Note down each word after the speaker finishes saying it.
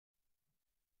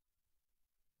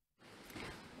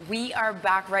We are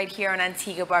back right here on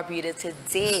Antigua, Barbuda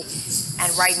today.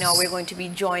 And right now we're going to be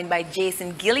joined by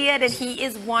Jason Gilead, and he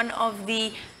is one of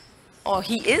the, or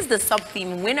he is the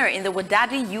sub-theme winner in the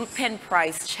Wadadli Youth Pen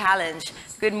Prize Challenge.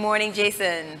 Good morning,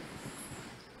 Jason.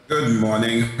 Good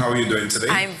morning. How are you doing today?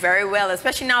 I'm very well,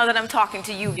 especially now that I'm talking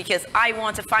to you, because I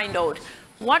want to find out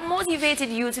what motivated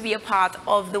you to be a part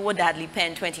of the Wadadli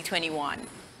Pen 2021.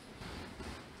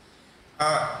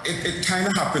 It kind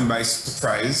of happened by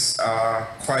surprise,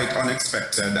 quite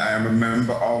unexpected. I am a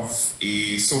member of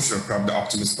a social club, the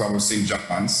Optimist Club of St.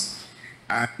 John's.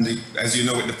 And as you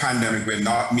know, with the pandemic, we're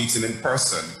not meeting in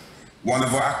person. One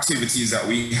of our activities that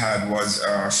we had was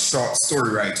a short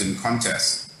story writing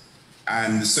contest.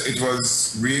 And so it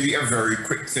was really a very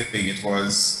quick thing. It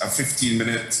was a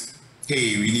 15-minute,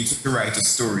 hey, we need to write a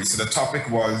story. So the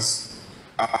topic was,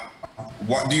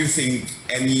 what do you think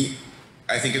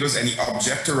I think it was any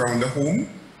object around the home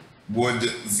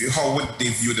how would they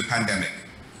view the pandemic?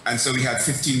 And so we had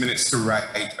 15 minutes to write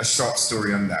a short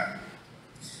story on that.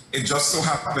 It just so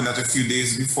happened that a few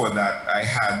days before that, I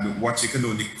had what you can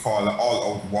only call an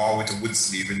all-out war with a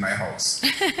woodslave in my house.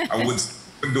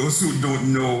 For those who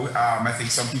don't know, I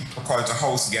think some people call it a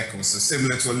house gecko, so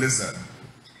similar to a lizard.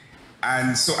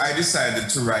 And so I decided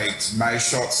to write my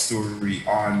short story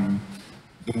on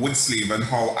the woodslave and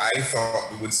how I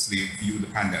thought the woodslave viewed the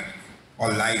pandemic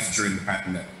or life during the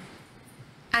pandemic.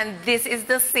 And this is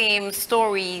the same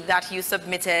story that you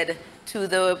submitted to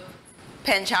the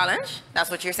pen challenge?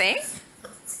 That's what you're saying?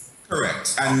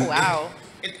 Correct. And wow.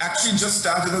 It actually just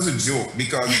started as a joke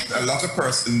because a lot of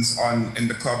persons in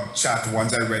the club chat,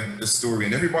 once I read the story,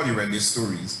 and everybody read their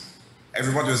stories,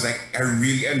 everybody was like, I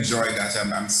really enjoyed that.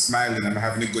 I'm smiling, I'm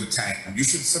having a good time. You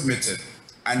should submit it.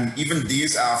 And even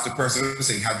days after, person was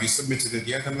saying, have you submitted it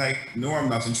yet? I'm like, no, I'm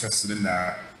not interested in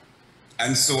that.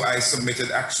 And so I submitted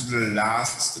actually the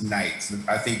last night.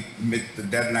 I think the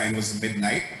deadline was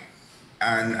midnight.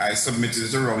 And I submitted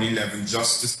it around 11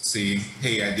 just to say,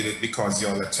 hey, I did it because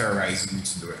y'all are terrorizing me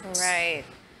to do it. Right.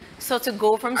 So to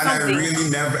go from something... And I really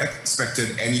never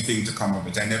expected anything to come of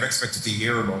it. I never expected to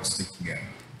hear about it again.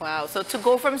 Wow. So to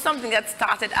go from something that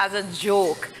started as a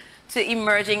joke to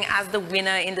emerging as the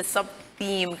winner in the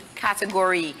sub-theme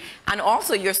category, and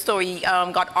also your story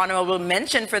got honorable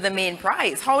mention for the main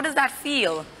prize. How does that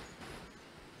feel?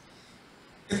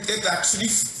 It actually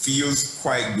feels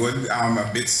quite good,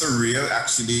 a bit surreal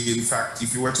actually. In fact,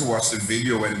 if you were to watch the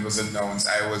video when it was announced,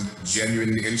 I was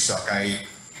genuinely in shock.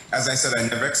 As I said, I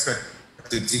never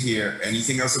expected to hear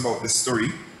anything else about this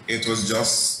story. It was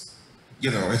just,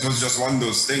 it was just one of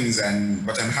those things.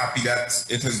 But I'm happy that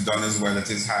it has done as well as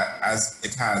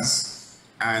it has,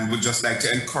 and would just like to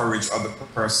encourage other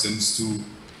persons to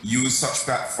use such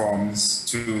platforms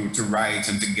to write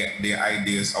and to get their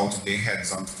ideas out of their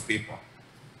heads onto paper.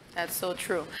 That's so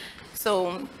true.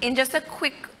 So in just a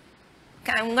quick,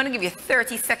 I'm going to give you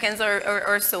 30 seconds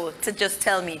or so to just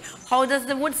tell me, how does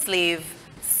the woodslave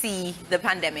see the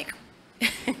pandemic?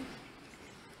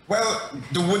 Well,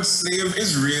 the woodslave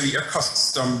is really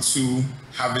accustomed to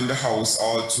having the house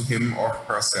all to him or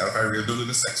herself. I really don't know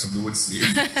the sex of the woodslave.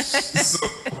 So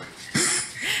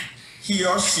he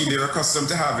or she, they're accustomed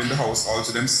to having the house all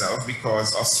to themselves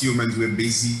because us humans, we're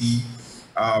busy,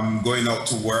 going out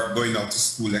to work, going out to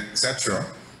school, etc.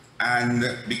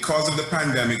 And because of the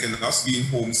pandemic and us being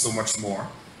home so much more,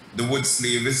 the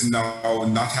woodslave is now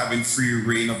not having free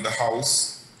reign of the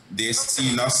house. They're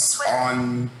seeing us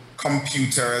on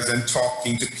computers and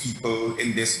talking to people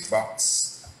in this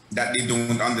box that they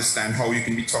don't understand how you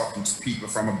can be talking to people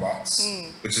from a box,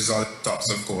 which is all laptops,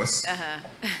 of course,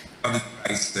 other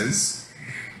devices.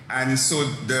 And so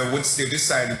the woodslave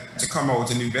decided to come out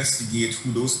and investigate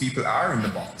who those people are in the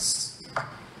box.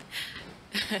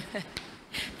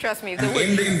 Trust me. In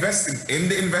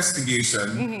the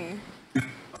investigation,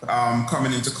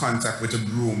 coming into contact with a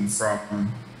broom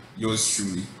from yours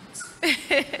truly.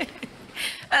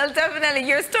 Well, definitely,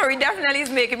 your story definitely is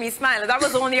making me smile. That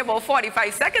was only about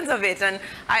 45 seconds of it, and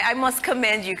I must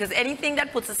commend you, because anything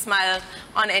that puts a smile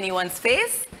on anyone's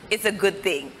face, it's a good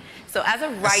thing. So as a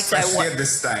writer, especially at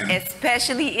this time.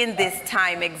 Especially in this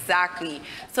time, exactly.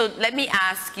 So let me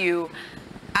ask you,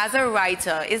 as a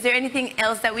writer, is there anything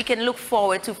else that we can look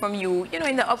forward to from you,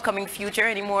 in the upcoming future?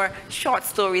 Any more short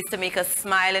stories to make us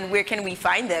smile, and where can we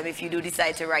find them if you do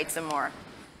decide to write some more?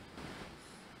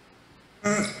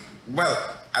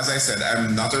 Well, as I said,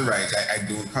 I'm not a writer. I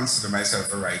don't consider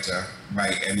myself a writer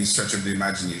by any stretch of the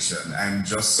imagination. I'm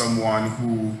just someone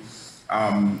who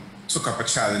took up a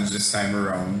challenge this time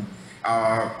around.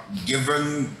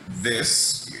 Given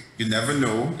this, you never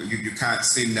know, you can't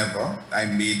say never. I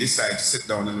may decide to sit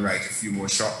down and write a few more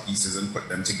short pieces and put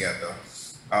them together.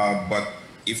 but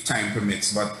if time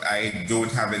permits. But I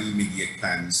don't have any immediate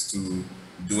plans to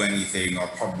do anything or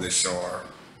publish or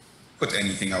put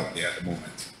anything out there at the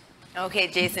moment. Okay,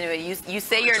 Jason, you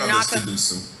say you're not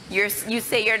you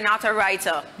say you're not a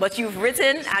writer, but you've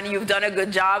written and you've done a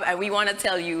good job, and we want to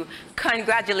tell you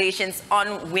congratulations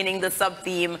on winning the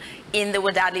sub-theme in the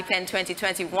Wadadli Pen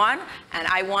 2021. And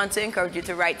I want to encourage you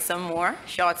to write some more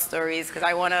short stories, because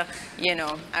I want to,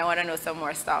 I want to know some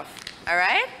more stuff. All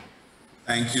right?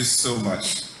 Thank you so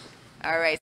much. All right.